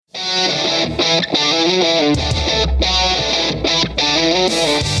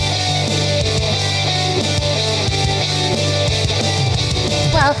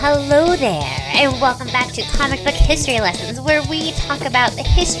Well, hello there, and welcome back to Comic Book History Lessons, where we talk about the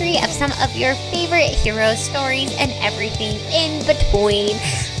history of some of your favorite hero stories and everything in between.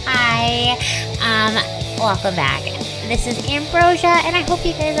 Hi, welcome back. This is Ambrosia, and I hope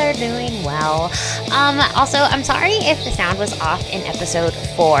you guys are doing well. Also, I'm sorry if the sound was off in episode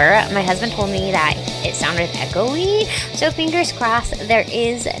 4. My husband told me that it sounded echoey, so fingers crossed there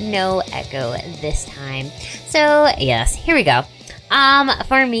is no echo this time. So, yes, here we go.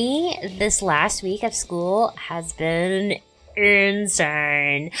 For me, this last week of school has been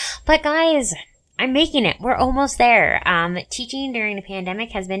insane. But guys, I'm making it. We're almost there. Teaching during the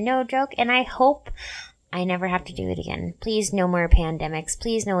pandemic has been no joke, and I hope I never have to do it again. Please, no more pandemics.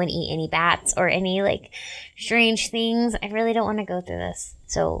 Please, no one eat any bats or any, strange things. I really don't want to go through this.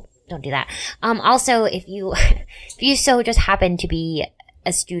 So, don't do that. Also, if you so just happen to be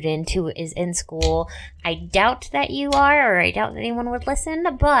a student who is in school, I doubt that you are, or I doubt that anyone would listen,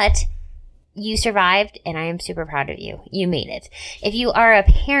 but you survived, and I am super proud of you. You made it. If you are a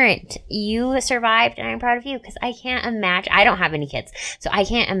parent, you survived, and I'm proud of you, because I can't imagine, I don't have any kids, so I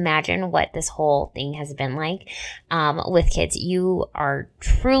can't imagine what this whole thing has been like with kids. You are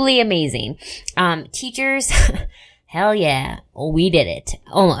truly amazing. Teachers, hell yeah, we did it.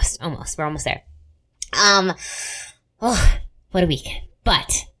 Almost. We're almost there. What a week.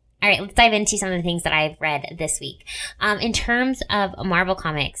 But, all right, let's dive into some of the things that I've read this week. In terms of Marvel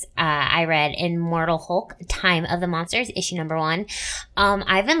Comics, I read Immortal Hulk, Time of the Monsters, issue number 1.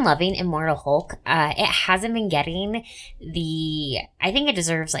 I've been loving Immortal Hulk. It hasn't been getting I think it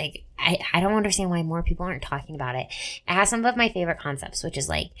deserves, I don't understand why more people aren't talking about it. It has some of my favorite concepts, which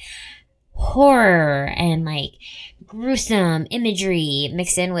is, horror and gruesome imagery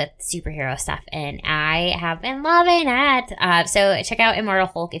mixed in with superhero stuff, and I have been loving it. So check out Immortal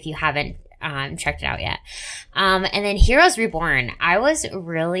Hulk if you haven't checked it out yet. And then Heroes Reborn. I was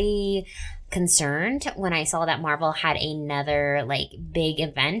really concerned when I saw that Marvel had another big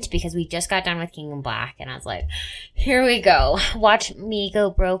event, because we just got done with King Black, and I was like, here we go, watch me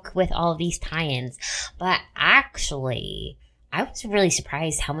go broke with all these tie-ins. But actually, I was really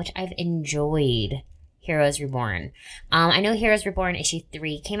surprised how much I've enjoyed Heroes Reborn. I know Heroes Reborn issue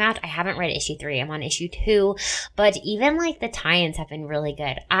 3 came out. I haven't read issue 3. I'm on issue 2. But even the tie-ins have been really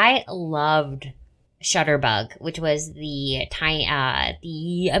good. I loved Shutterbug, which was the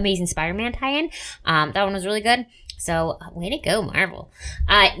Amazing Spider-Man tie-in. That one was really good. So, way to go, Marvel.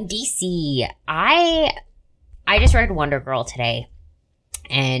 DC. I just read Wonder Girl today,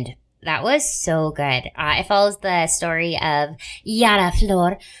 and that was so good. It follows the story of Yara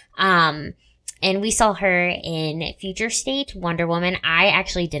Flor. And we saw her in Future State, Wonder Woman. I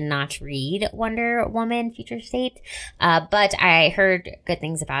actually did not read Wonder Woman Future State, but I heard good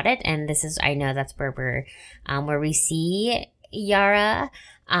things about it. And I know that's where we see Yara.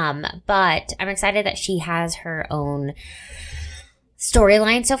 But I'm excited that she has her own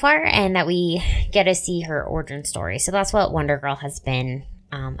storyline so far, and that we get to see her origin story. So that's what Wonder Girl has been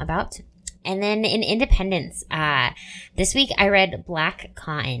about. And then in Independence, this week I read Black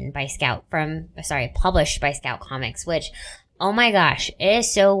Cotton by published by Scout Comics, which, oh my gosh, it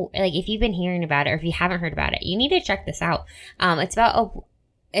is so, if you've been hearing about it, or if you haven't heard about it, you need to check this out. It's about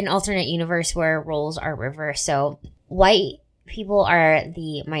an alternate universe where roles are reversed, so white people are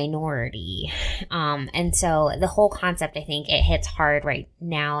the minority. And so the whole concept, I think it hits hard right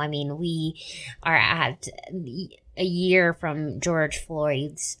now. I mean, we are at a year from George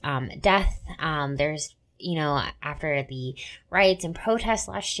Floyd's death. There's, after the riots and protests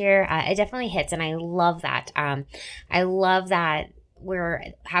last year, it definitely hits, and I love that. I love that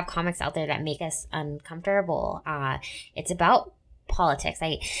have comics out there that make us uncomfortable. It's about politics.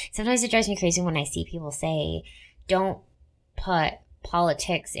 Sometimes it drives me crazy when I see people say, don't put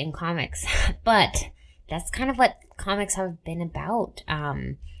politics in comics, but that's kind of what comics have been about.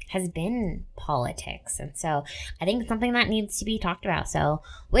 Has been politics. And so I think it's something that needs to be talked about. So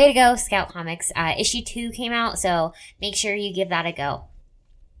way to go, Scout Comics. Issue 2 came out, so make sure you give that a go.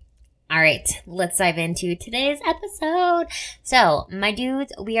 All right, let's dive into today's episode. So, my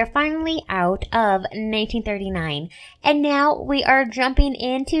dudes, we are finally out of 1939, and now we are jumping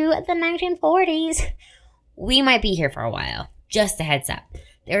into the 1940s. We might be here for a while. Just a heads up.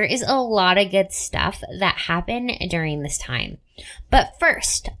 There is a lot of good stuff that happened during this time. But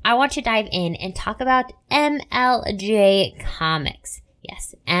first, I want to dive in and talk about MLJ Comics.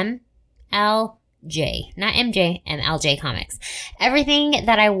 Yes, MLJ, not MJ, MLJ Comics. Everything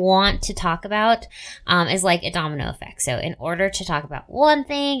that I want to talk about is like a domino effect. So in order to talk about one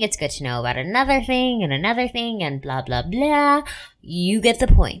thing, it's good to know about another thing and blah, blah, blah. You get the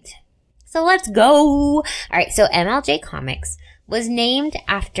point. So let's go. All right, so MLJ Comics was named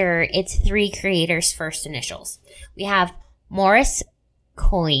after its 3 creators' first initials. We have Morris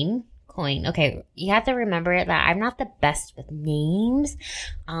Coyne. Okay, you have to remember that I'm not the best with names,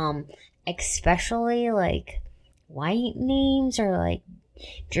 especially like white names or like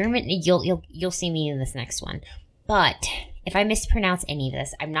German. You'll see me in this next one. But if I mispronounce any of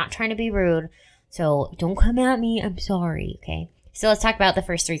this, I'm not trying to be rude, so don't come at me. I'm sorry. Okay. So let's talk about the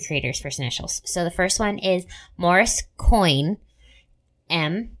first 3 creators' first initials. So the first one is Morris Coyne,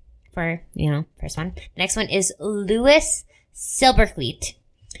 M for, first one. The next one is Louis Silberkleit.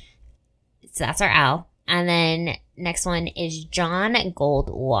 So that's our L. And then next one is John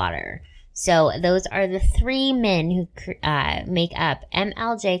Goldwater. So those are the 3 men who make up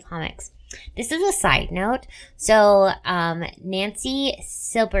MLJ Comics. This is a side note. So Nancy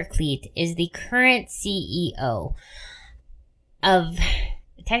Silberkleit is the current CEO of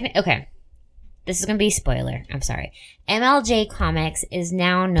okay. This is going to be a spoiler. I'm sorry. MLJ Comics is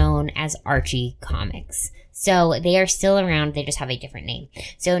now known as Archie Comics. So they are still around. They just have a different name.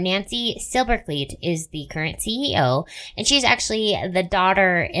 So Nancy Silberkleit is the current CEO, and she's actually the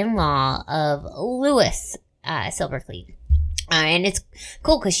daughter-in-law of Louis Silberkleit. And it's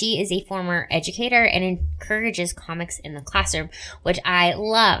cool because she is a former educator and encourages comics in the classroom, which I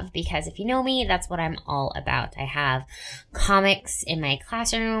love because if you know me, that's what I'm all about. I have comics in my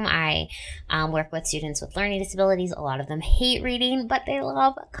classroom. I work with students with learning disabilities. A lot of them hate reading, but they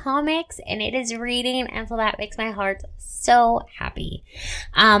love comics and it is reading. And so that makes my heart so happy.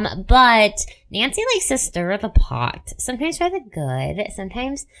 But Nancy likes to stir the pot, sometimes for the good,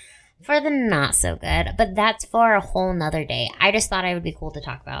 sometimes for the not so good, but that's for a whole nother day. I just thought it would be cool to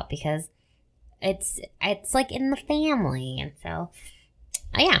talk about because it's like in the family, and so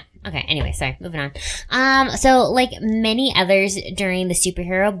yeah. Okay. Anyway, sorry. Moving on. So like many others during the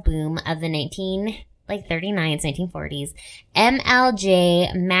superhero boom of the 1939s, 1940s,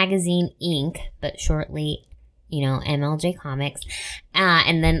 MLJ Magazine Inc., but shortly, MLJ Comics,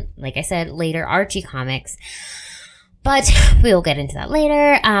 and then like I said later Archie Comics. But we will get into that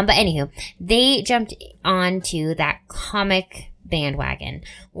later. But anywho, they jumped onto that comic bandwagon.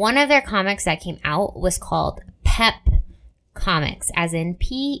 One of their comics that came out was called Pep Comics, as in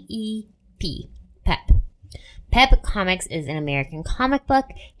P-E-P, Pep. Pep Comics is an American comic book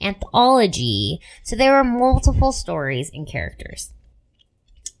anthology. So there were multiple stories and characters.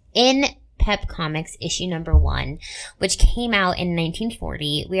 In Pep Comics issue number 1, which came out in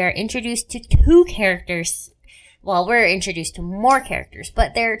 1940, we are introduced to 2 characters. Well, we're introduced to more characters,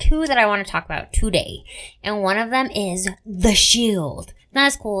 but there are 2 that I want to talk about today. And one of them is the Shield. Not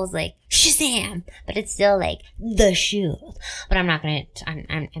as cool as like Shazam, but it's still like the Shield. But I'm not gonna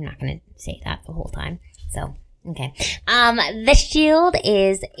say that the whole time. So, okay. The Shield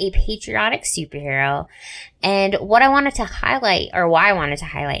is a patriotic superhero. And what I wanted to highlight, or why I wanted to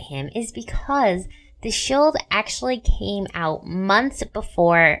highlight him, is because the Shield actually came out months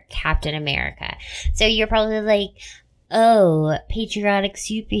before Captain America. So you're probably like, oh, patriotic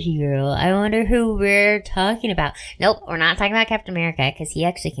superhero. I wonder who we're talking about. Nope, we're not talking about Captain America because he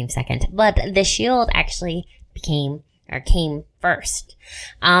actually came second. But the Shield actually came first.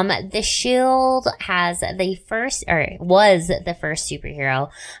 The Shield was the first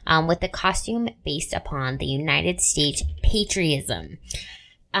superhero with the costume based upon the United States patriotism.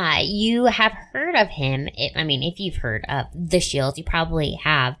 You have heard of him. If you've heard of the Shield, you probably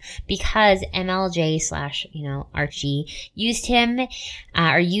have, because MLJ / Archie used him,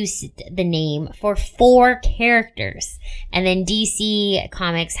 or used the name for 4 characters. And then DC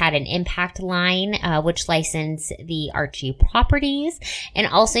Comics had an Impact line, which licensed the Archie properties and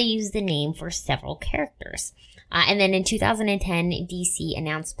also used the name for several characters. And then in 2010, DC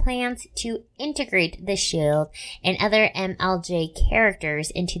announced plans to integrate the Shield and other MLJ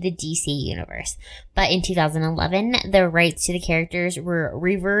characters into the DC universe. But in 2011, the rights to the characters were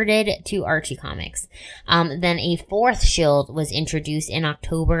reverted to Archie Comics. Then a 4th Shield was introduced in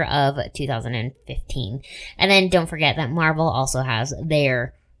October of 2015. And then don't forget that Marvel also has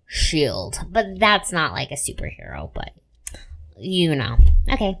their Shield. But that's not like a superhero, but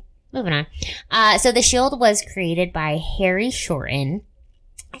Okay. Moving on. So the Shield was created by Harry Shorten,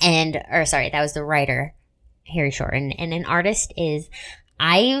 that was the writer, Harry Shorten, and an artist is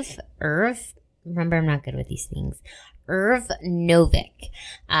Irv. Remember, I'm not good with these things. Irv Novick.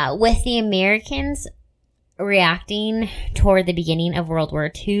 With the Americans reacting toward the beginning of World War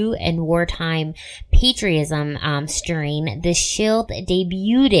II and wartime patriotism stirring, the Shield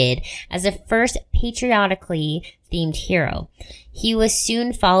debuted as the first patriotically themed hero. He was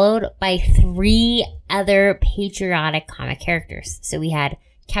soon followed by 3 other patriotic comic characters. So we had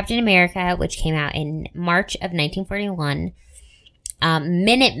Captain America, which came out in March of 1941.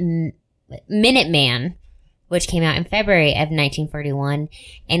 Minuteman, which came out in February of 1941,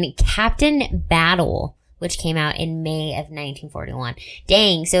 and Captain Battle, which came out in May of 1941.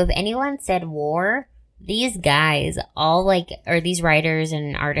 Dang, so if anyone said war, these guys all or these writers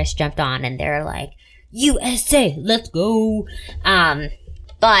and artists jumped on and they're like, USA, let's go.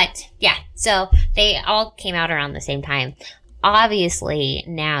 But yeah, so they all came out around the same time. Obviously,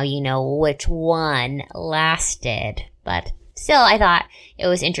 now you know which one lasted, but still, I thought it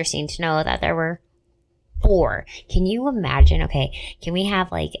was interesting to know that there were 4. Can you imagine? Okay, can we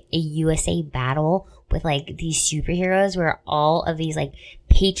have a USA battle with these superheroes where all of these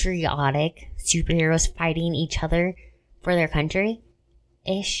patriotic superheroes fighting each other for their country?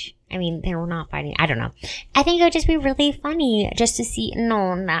 Ish. I mean, they were not fighting. I don't know. I think it would just be really funny just to see.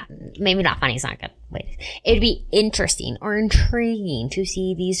 No, maybe not funny. It's not good. Wait. It'd be interesting or intriguing to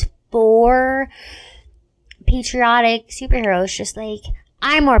see these 4 patriotic superheroes just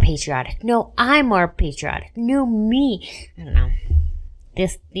I'm more patriotic. No, I'm more patriotic. No, me. I don't know.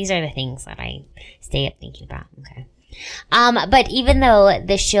 These are the things that I stay up thinking about. Okay. But even though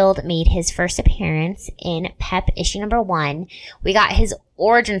the Shield made his first appearance in PEP issue number 1, we got his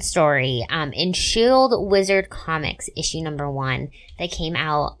origin story in Shield Wizard Comics issue number 1 that came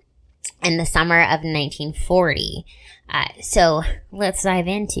out in the summer of 1940. So let's dive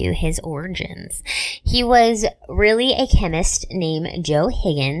into his origins. He was really a chemist named Joe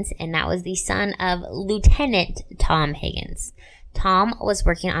Higgins, and that was the son of Lieutenant Tom Higgins. Tom was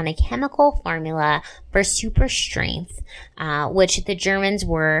working on a chemical formula for super strength, which the Germans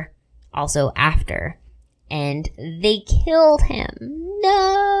were also after. And they killed him.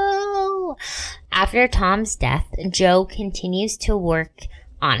 No! After Tom's death, Joe continues to work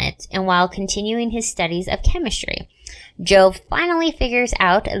on it, and while continuing his studies of chemistry, Joe finally figures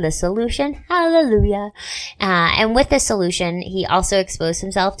out the solution. Hallelujah. And with the solution, he also exposed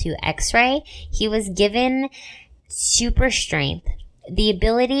himself to X-ray. He was given super strength, the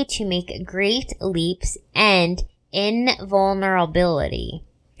ability to make great leaps, and invulnerability.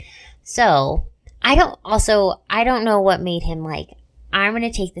 So, I don't know what made him I'm going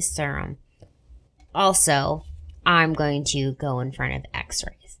to take this serum. Also, I'm going to go in front of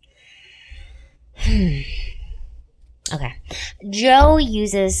X-rays. Okay. Joe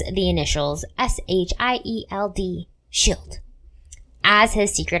uses the initials SHIELD, SHIELD, as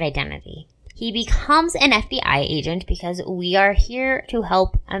his secret identity. He becomes an FBI agent because we are here to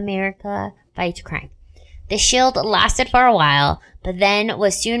help America fight crime. The Shield lasted for a while, but then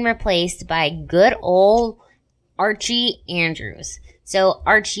was soon replaced by good old Archie Andrews. So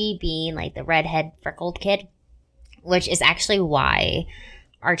Archie being the redhead freckled kid, which is actually why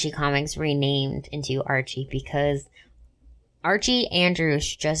Archie Comics renamed into Archie, because Archie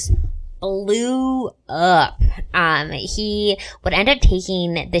Andrews just blew up. He would end up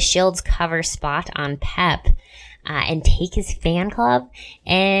taking the Shield's cover spot on PEP and take his fan club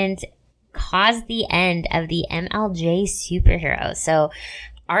and cause the end of the MLJ superhero. So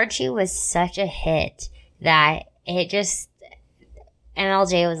Archie was such a hit that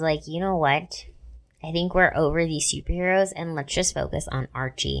MLJ was like, you know what? I think we're over these superheroes and let's just focus on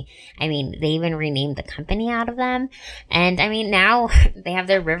Archie. I mean, they even renamed the company out of them. And I mean, now they have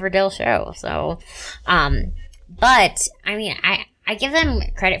their Riverdale show. So, but I mean, I give them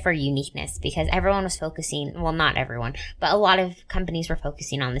credit for uniqueness because everyone was focusing, well, not everyone, but a lot of companies were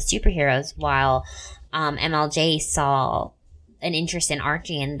focusing on the superheroes while, MLJ saw an interest in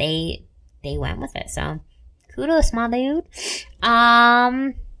Archie and they went with it. So kudos, my dude.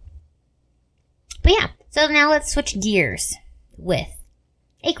 But yeah, so now let's switch gears with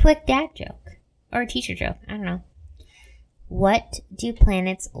a quick dad joke or a teacher joke. I don't know. What do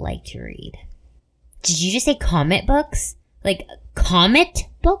planets like to read? Did you just say comic books? Like comet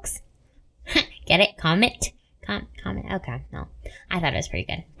books? Get it? Comet? Comet. Okay, no. I thought it was pretty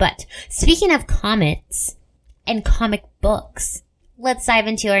good. But speaking of comets and comic books, let's dive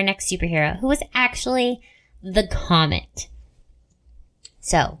into our next superhero, who was actually the Comet.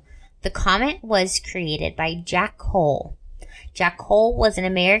 So, the Comet was created by Jack Cole. Jack Cole was an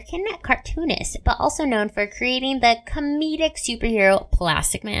American cartoonist, but also known for creating the comedic superhero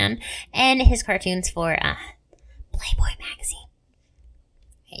Plastic Man and his cartoons for Playboy magazine.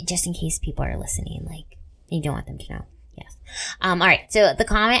 Just in case people are listening, you don't want them to know. Yes. Alright, so the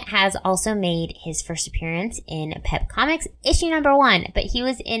Comet has also made his first appearance in PEP Comics issue number 1, but he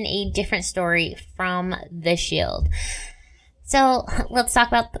was in a different story from The Shield. So let's talk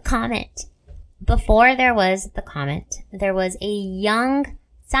about the Comet. Before there was the Comet, there was a young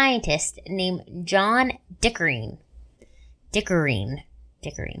scientist named John Dickering. Dickering.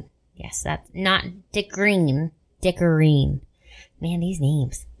 Yes, that's not Dick Green. Dickering. Man, these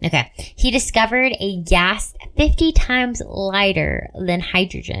names. Okay. He discovered a gas 50 times lighter than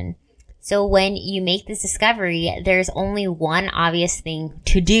hydrogen. So when you make this discovery, there's only one obvious thing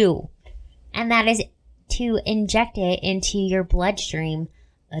to do, and that is to inject it into your bloodstream.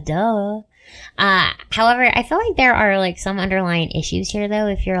 Duh. However, I feel like there are like some underlying issues here though.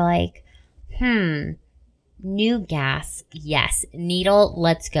 If you're like, new gas, yes, needle,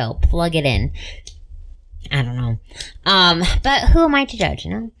 let's go, plug it in. I don't know. But who am I to judge,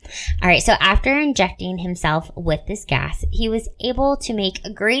 you know? All right. So after injecting himself with this gas, he was able to make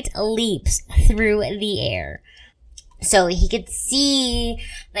great leaps through the air. So he could see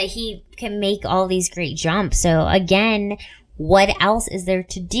that he can make all these great jumps. So again, what else is there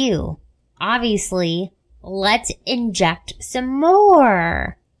to do? Obviously, let's inject some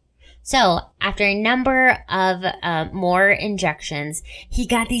more. So after a number of more injections, he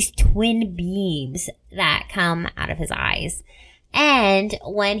got these twin beams that come out of his eyes. And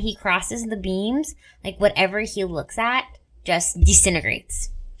when he crosses the beams, like whatever he looks at just disintegrates.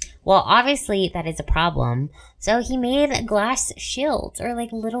 Well, obviously that is a problem. So he made glass shields or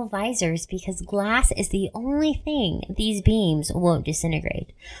like little visors because glass is the only thing these beams won't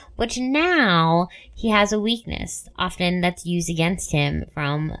disintegrate. Which now he has a weakness, often that's used against him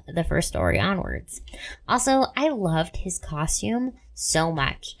from the first story onwards. Also, I loved his costume so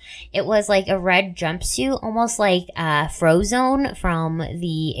much. It was like a red jumpsuit, almost like Frozone from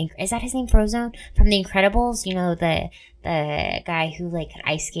is that his name, Frozone? From The Incredibles, you know, the guy who like could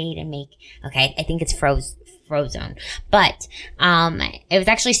ice skate and make, okay, I think it's Frozone. But it was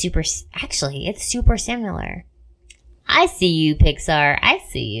actually it's super similar. I see you, Pixar. I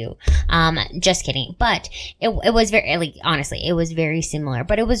see you. Just kidding. But it was very, like, honestly, it was very similar.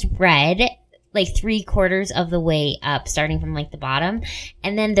 But it was red, like 3/4 of the way up, starting from like the bottom.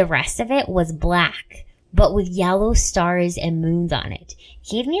 And then the rest of it was black, but with yellow stars and moons on it.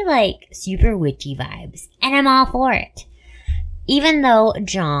 Gave me like super witchy vibes. And I'm all for it. Even though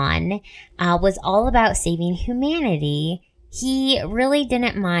John was all about saving humanity, he really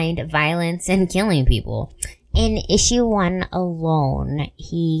didn't mind violence and killing people. In issue 1 alone,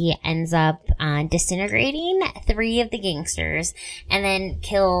 he ends up disintegrating 3 of the gangsters and then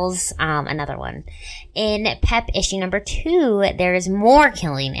kills another one. In PEP issue number 2, there is more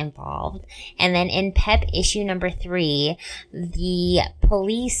killing involved. And then in PEP issue number 3, the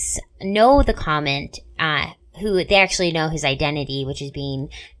police know the Comet, who they actually know his identity, which is being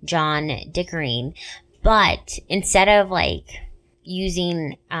John Dickering. But instead of like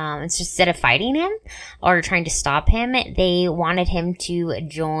instead of fighting him or trying to stop him, they wanted him to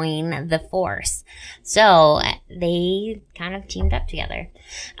join the force. So they kind of teamed up together.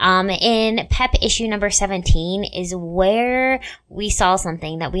 In PEP issue number 17 is where we saw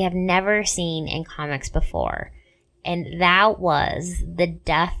something that we have never seen in comics before. And that was the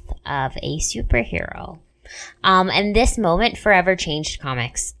death of a superhero. And this moment forever changed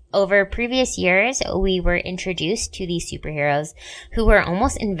comics. Over previous years, we were introduced to these superheroes who were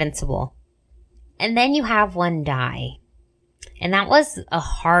almost invincible. And then you have one die. And that was a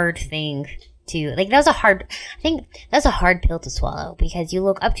hard thing to, like, I think that's a hard pill to swallow because you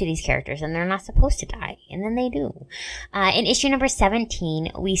look up to these characters and they're not supposed to die. And then they do. In issue number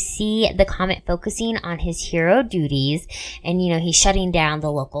 17, we see the Comet focusing on his hero duties. And, you know, he's shutting down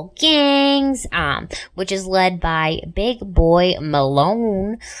the local gangs, which is led by Big Boy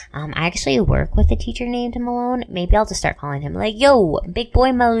Malone. I actually work with a teacher named Malone. Maybe I'll just start calling him like, yo, Big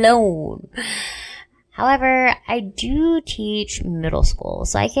Boy Malone. However, I do teach middle school,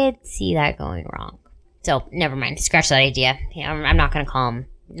 so I could see that going wrong. So, never mind. Scratch that idea. Yeah, I'm not going to call him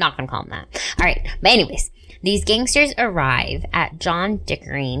that. All right. But anyways, these gangsters arrive at John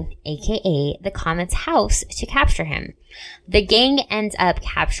Dickering, a.k.a. the Comet's house, to capture him. The gang ends up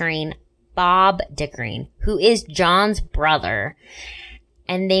capturing Bob Dickering, who is John's brother.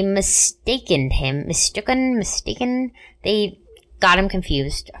 And they mistaken, they got him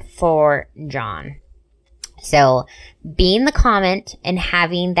confused for John. So, being the Comet and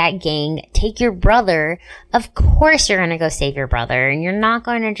having that gang take your brother, of course you're going to go save your brother. And you're not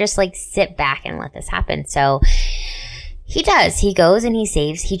going to just, like, sit back and let this happen. So, he does. He goes and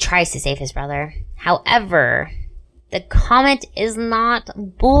he tries to save his brother. However, the Comet is not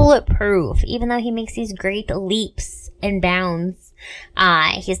bulletproof. Even though he makes these great leaps and bounds,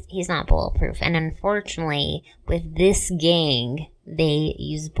 he's not bulletproof. And unfortunately, with this gang, they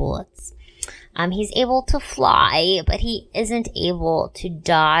use bullets. He's able to fly, but he isn't able to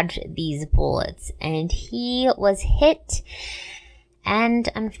dodge these bullets. And he was hit, and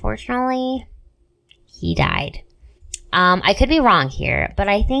unfortunately, he died. I could be wrong here, but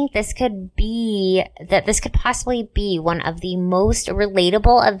I think this could possibly be one of the most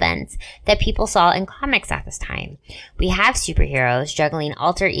relatable events that people saw in comics at this time. We have superheroes juggling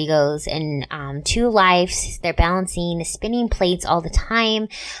alter egos and two lives. They're balancing spinning plates all the time.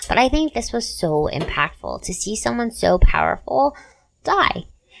 But I think this was so impactful to see someone so powerful die.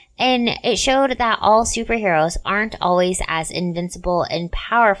 And it showed that all superheroes aren't always as invincible and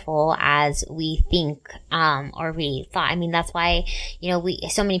powerful as we think, or we thought. I mean, that's why,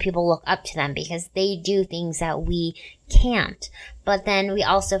 so many people look up to them, because they do things that we can't. But then we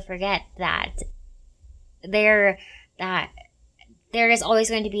also forget that there is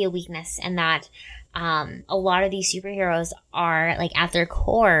always going to be a weakness, and that, a lot of these superheroes are, like, at their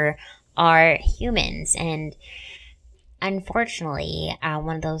core, are humans. And unfortunately,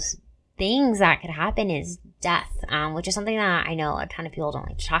 one of those things that could happen is death, which is something that I know a ton of people don't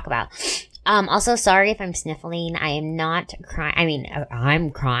like to talk about. Also, sorry if I'm sniffling. I am not crying. I mean,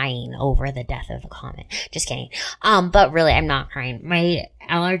 I'm crying over the death of a comet. Just kidding. But really, I'm not crying. My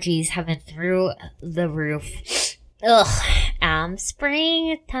allergies have been through the roof. Ugh.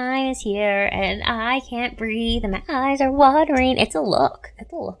 Springtime is here and I can't breathe and my eyes are watering. It's a look.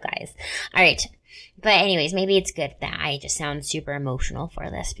 It's a look, guys. All right. But anyways, maybe it's good that I just sound super emotional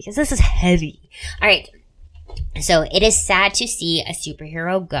for this, because this is heavy. All right. So it is sad to see a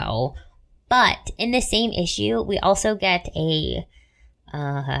superhero go, but in the same issue, we also get a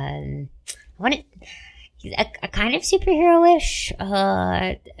kind of superhero-ish.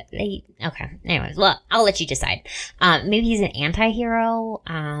 Okay. Anyways, well, I'll let you decide. Maybe he's an anti-hero.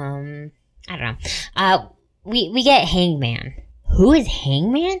 I don't know. We get Hangman. Who is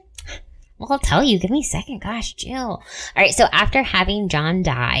Hangman? Well, I'll tell you. Give me a second. Gosh, Jill. All right. So after having John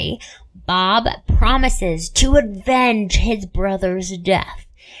die, Bob promises to avenge his brother's death,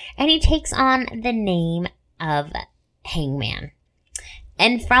 and he takes on the name of Hangman.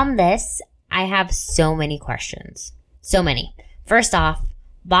 And from this, I have so many questions. So many. First off,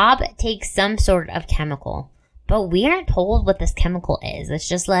 Bob takes some sort of chemical, but we aren't told what this chemical is. It's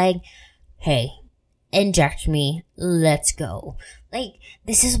just like, hey, inject me. Let's go. Like,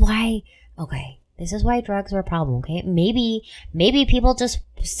 this is why drugs were a problem, okay? Maybe people just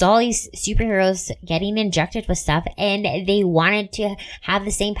saw these superheroes getting injected with stuff and they wanted to have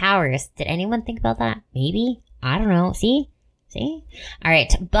the same powers. Did anyone think about that? Maybe? I don't know. See? All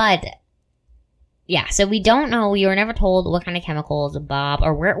right. But yeah, so we don't know. We were never told what kind of chemicals Bob,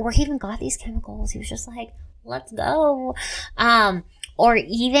 or where he even got these chemicals. He was just like, let's go. Or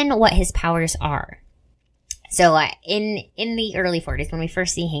even what his powers are. So in the early 40s, when we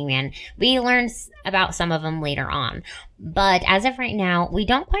first see Hangman, we learn about some of them later on. But as of right now, we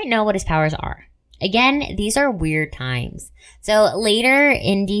don't quite know what his powers are. Again, these are weird times. So later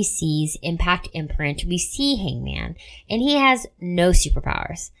in DC's Impact imprint, we see Hangman, and he has no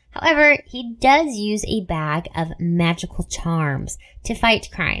superpowers. However, he does use a bag of magical charms to fight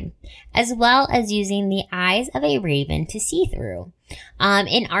crime, as well as using the eyes of a raven to see through.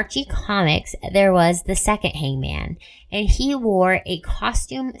 In Archie Comics, there was the second Hangman, and he wore a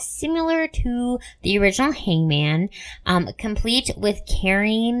costume similar to the original Hangman, complete with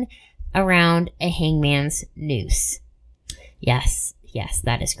carrying around a hangman's noose. Yes,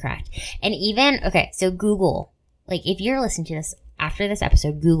 that is correct. And even, okay, so Google, like, if you're listening to this after this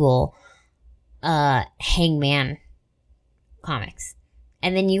episode, Google Hangman comics,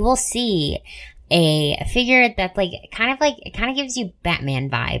 and then you will see a figure that's it kind of gives you Batman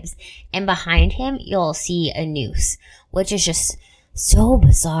vibes, and behind him you'll see a noose, which is just so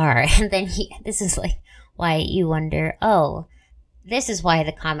bizarre. And then this is like why you wonder, oh, this is why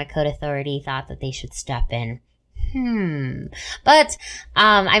the Comic Code Authority thought that they should step in. But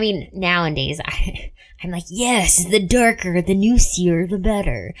I mean, nowadays I'm like, yes, the darker, the noosier, the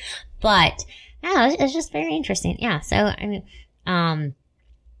better. But no, it's just very interesting. Yeah. So I mean,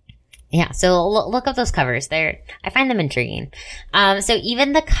 yeah. So look up those covers. I find them intriguing. So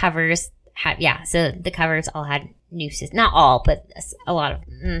even the covers so the covers all had nooses. Not all, but a lot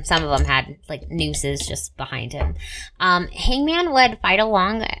of some of them had like nooses just behind him. Hangman would fight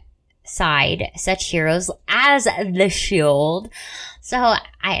alongside such heroes as the Shield. So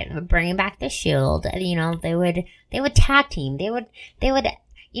bringing back the Shield, they would tag team. They would,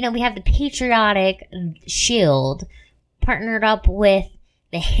 we have the patriotic Shield partnered up with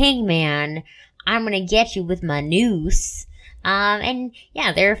the Hangman. I'm gonna get you with my noose. And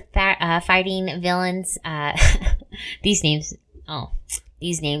yeah, they're fighting villains. These names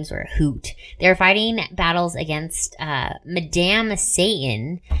were a hoot. They're fighting battles against Madame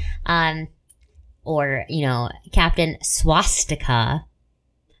Satan, or Captain Swastika.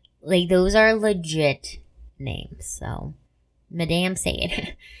 Like, those are legit names. So, Madame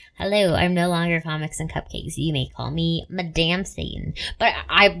Satan. Hello, I'm no longer Comics and Cupcakes. You may call me Madame Satan. But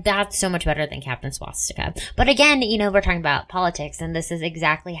that's so much better than Captain Swastika. But again, we're talking about politics, and this is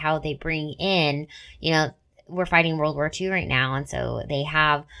exactly how they bring in, we're fighting World War II right now, and so they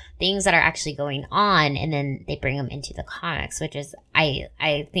have things that are actually going on, and then they bring them into the comics, which is, I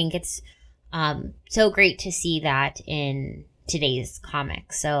think it's so great to see that in today's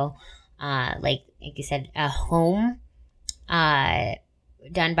comics. So, like you said, Home,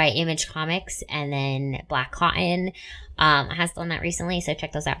 done by Image Comics, and then Black Cotton has done that recently, so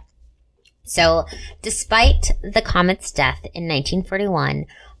check those out. So, despite the comet's death in 1941,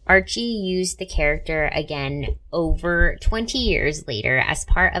 Archie used the character again over 20 years later as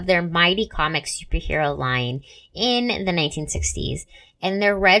part of their Mighty Comics superhero line in the 1960s and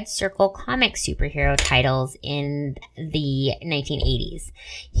their Red Circle Comics superhero titles in the 1980s.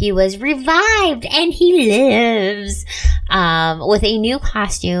 He was revived and he lives with a new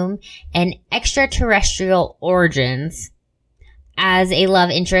costume and extraterrestrial origins as a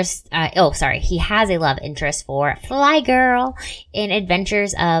love interest. He has a love interest for Fly Girl in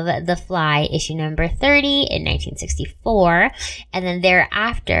Adventures of the Fly, issue number 30 in 1964. And then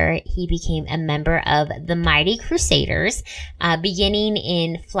thereafter, he became a member of the Mighty Crusaders, beginning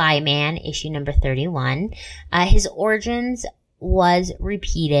in Flyman, issue number 31. His origins was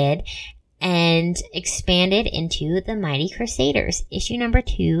repeated and expanded into the Mighty Crusaders, issue number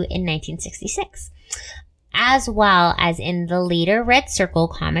 2 in 1966. As well as in the later Red Circle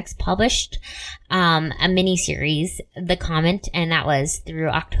Comics published a miniseries, The Comet, and that was through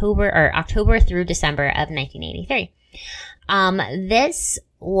October through December of 1983. This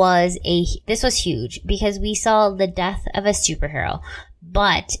was huge because we saw the death of a superhero,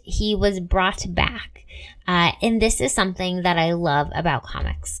 but he was brought back. And this is something that I love about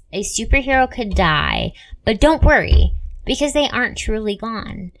comics. A superhero could die, but don't worry, because they aren't truly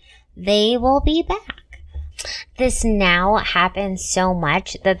gone. They will be back. This now happens so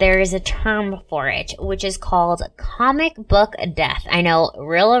much that there is a term for it, which is called comic book death. I know,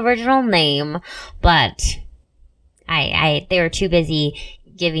 real original name, but they were too busy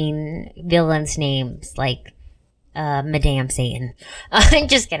giving villains names like Madame Satan.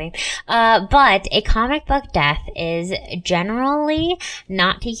 Just kidding. But a comic book death is generally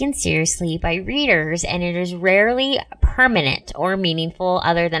not taken seriously by readers, and it is rarely permanent or meaningful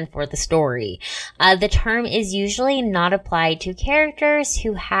other than for the story. The term is usually not applied to characters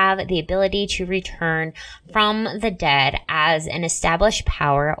who have the ability to return from the dead as an established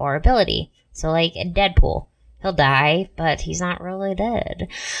power or ability. So like Deadpool. He'll die, but he's not really dead.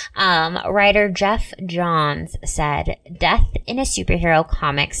 Writer Jeff Johns said, death in a superhero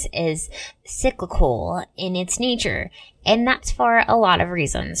comics is cyclical in its nature, and that's for a lot of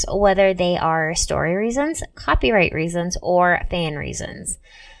reasons, whether they are story reasons, copyright reasons, or fan reasons.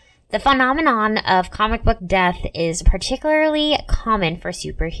 The phenomenon of comic book death is particularly common for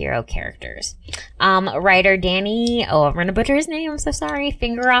superhero characters. Writer Danny, I'm going to butcher his name, I'm so sorry,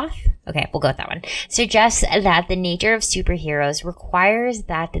 Fingeroth. Okay, we'll go with that one. Suggests that the nature of superheroes requires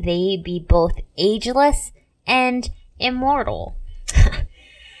that they be both ageless and immortal.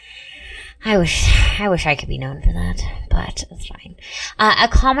 I wish I could be known for that, but it's fine. A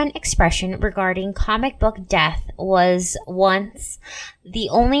common expression regarding comic book death was once the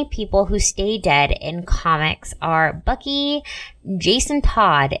only people who stay dead in comics are Bucky, Jason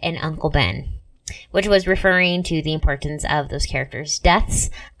Todd, and Uncle Ben, which was referring to the importance of those characters' deaths.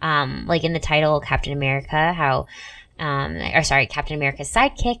 Like in the title, Captain America, Captain America's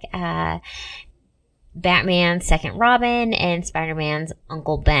sidekick, Batman's second Robin, and Spider-Man's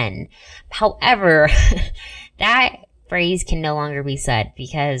Uncle Ben. However, that phrase can no longer be said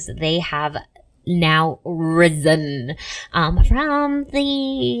because they have now risen from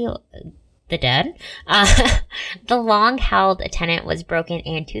the dead. The long-held tenet was broken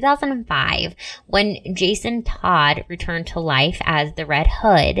in 2005 when Jason Todd returned to life as the Red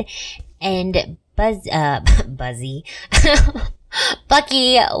Hood, and Buzzy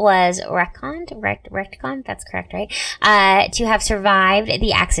Bucky was retconned, that's correct, right? To have survived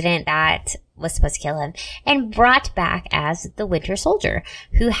the accident that was supposed to kill him, and brought back as the Winter Soldier,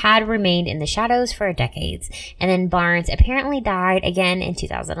 who had remained in the shadows for decades. And then Barnes apparently died again in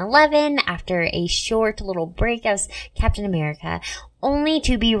 2011 after a short little break as Captain America, only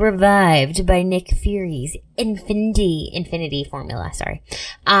to be revived by Nick Fury's Infinity Formula,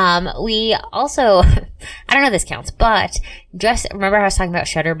 we also, I don't know if this counts, but just remember I was talking about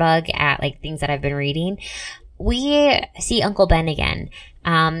Shutterbug at like things that I've been reading. We see Uncle Ben again.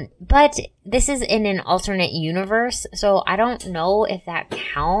 But this is in an alternate universe, so I don't know if that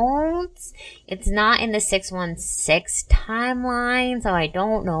counts. It's not in the 616 timeline, so I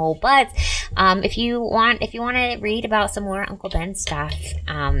don't know. But if you want to read about some more Uncle Ben stuff,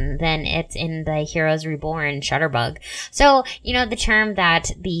 then it's in the Heroes Reborn Shutterbug. So, the term that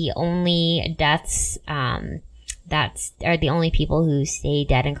the only deaths are the only people who stay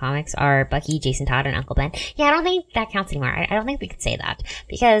dead in comics are Bucky, Jason Todd, and Uncle Ben. Yeah, I don't think that counts anymore. I don't think we could say that,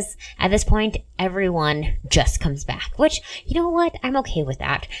 because at this point, everyone just comes back, which, you know what? I'm okay with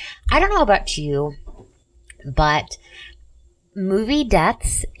that. I don't know about you, but movie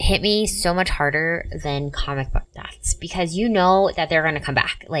deaths hit me so much harder than comic book deaths, because you know that they're going to come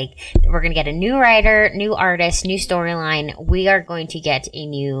back. Like, we're going to get a new writer, new artist, new storyline. We are going to get a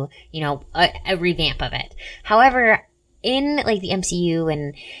new, a revamp of it. However, in like the MCU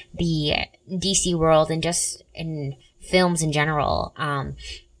and the DC world and just in films in general,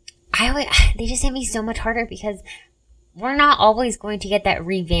 they just hit me so much harder, because we're not always going to get that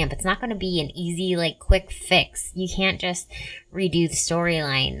revamp. It's not going to be an easy, quick fix. You can't just redo the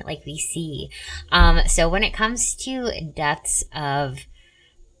storyline like we see. So when it comes to deaths of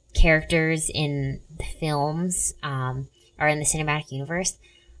characters in the films, or in the cinematic universe,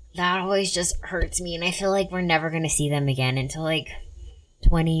 that always just hurts me. And I feel like we're never going to see them again until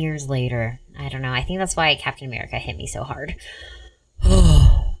 20 years later. I don't know. I think that's why Captain America hit me so hard.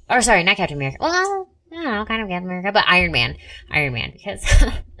 Or sorry, not Captain America. Well, I don't know, kind of Captain America, but Iron Man, because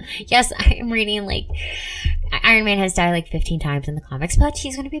yes, I'm reading Iron Man has died 15 times in the comics, but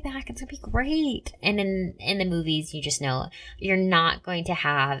he's going to be back. It's going to be great. And in the movies, you just know you're not going to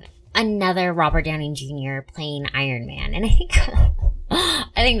have another Robert Downey Jr. playing Iron Man. And I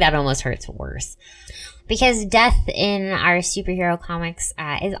think that almost hurts worse. Because death in our superhero comics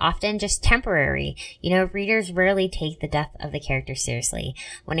is often just temporary. Readers rarely take the death of the character seriously.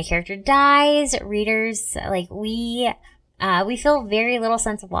 When a character dies, readers, we feel very little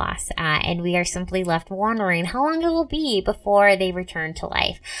sense of loss, and we are simply left wondering how long it will be before they return to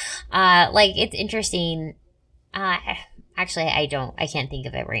life. It's interesting. Actually, I can't think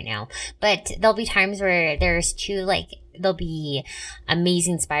of it right now, but there'll be times where there's there'll be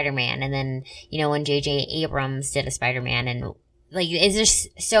Amazing Spider-Man, and then, when J.J. Abrams did a Spider-Man, and it's just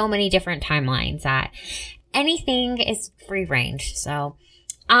so many different timelines that anything is free range. So,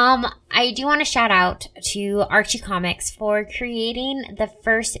 I do want to shout out to Archie Comics for creating the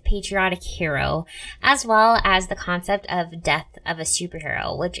first patriotic hero, as well as the concept of death of a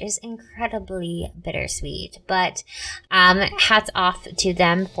superhero, which is incredibly bittersweet. But hats off to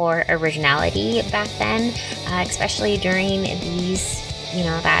them for originality back then, especially during these,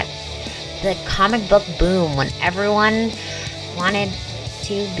 the comic book boom, when everyone wanted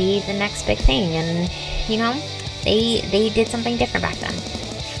to be the next big thing, and they did something different back then.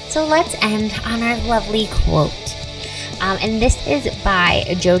 So let's end on our lovely quote. And this is by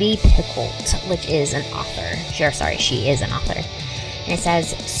Jodi Picoult, which is an author. She is an author. And it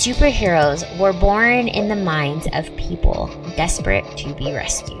says, "Superheroes were born in the minds of people desperate to be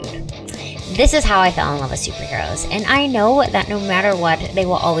rescued." This is how I fell in love with superheroes. And I know that no matter what, they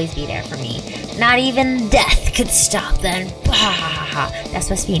will always be there for me. Not even death could stop them. That's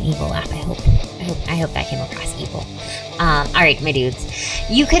supposed to be an evil laugh, I hope that came across evil. Alright, my dudes.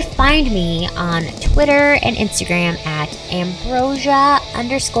 You could find me on Twitter and Instagram at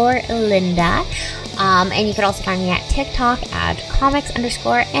Ambrosia_Linda. And you could also find me at TikTok at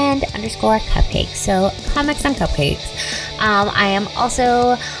comics_and_cupcakes. So, comics and cupcakes. I am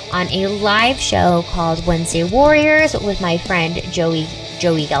also on a live show called Wednesday Warriors with my friend Joey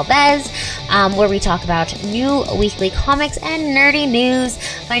Galvez, where we talk about new weekly comics and nerdy news.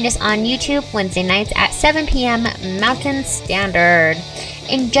 Find us on YouTube Wednesday nights at 7 p.m. Mountain Standard.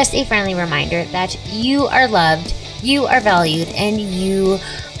 And just a friendly reminder that you are loved, you are valued, and you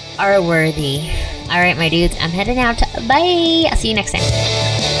are worthy. All right, my dudes, I'm heading out. Bye. I'll see you next time.